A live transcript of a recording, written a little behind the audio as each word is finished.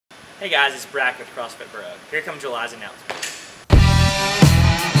Hey guys, it's Brack with Crossfit Boro. Here comes July's announcement.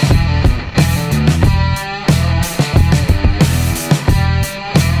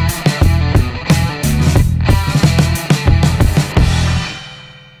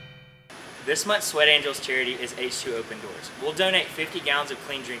 This month's Sweat Angels charity is H2 Open Doors. We'll donate 50 gallons of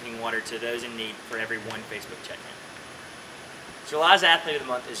clean drinking water to those in need for every one Facebook check-in. July's Athlete of the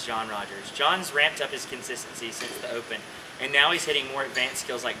Month is John Rogers. John's ramped up his consistency since the Open, and now he's hitting more advanced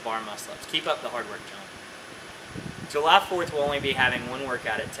skills like bar muscle-ups. Keep up the hard work, John. July 4th, we'll only be having one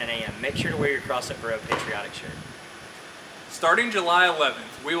workout at 10 a.m. Make sure to wear your Crossfit Boro patriotic shirt. Starting July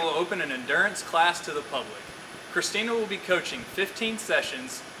 11th, we will open an endurance class to the public. Christina will be coaching 15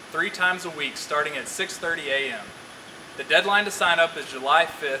 sessions 3 times a week starting at 6:30 a.m. The deadline to sign up is July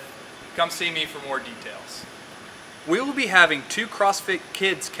 5th. Come see me for more details. We will be having 2 CrossFit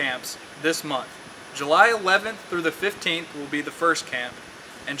Kids camps this month. July 11th through the 15th will be the first camp,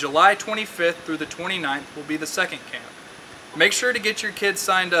 and July 25th through the 29th will be the second camp. Make sure to get your kids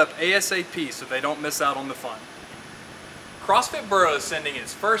signed up ASAP so they don't miss out on the fun. CrossFit Boro is sending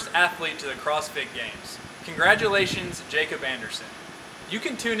its first athlete to the CrossFit Games. Congratulations, Jacob Anderson. You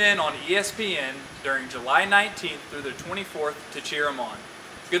can tune in on ESPN during July 19th through the 24th to cheer him on.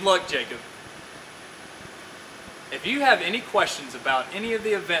 Good luck, Jacob. If you have any questions about any of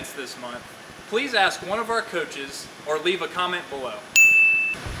the events this month, please ask one of our coaches or leave a comment below.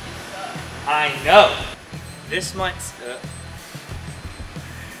 I know! This month's,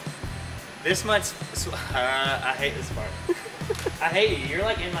 I hate this part. I hate you. You're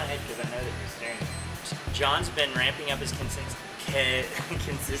like in my head because I know that you're staring at me. John's been ramping up his consistency.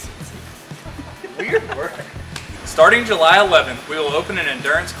 Weird word. Starting July 11th, we will open an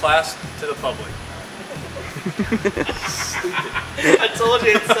endurance class to the public. I told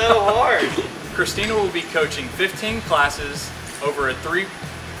you it's so hard. Christina will be coaching 15 classes over a 3...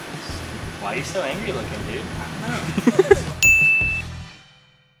 Why are you so angry looking, dude? I don't know.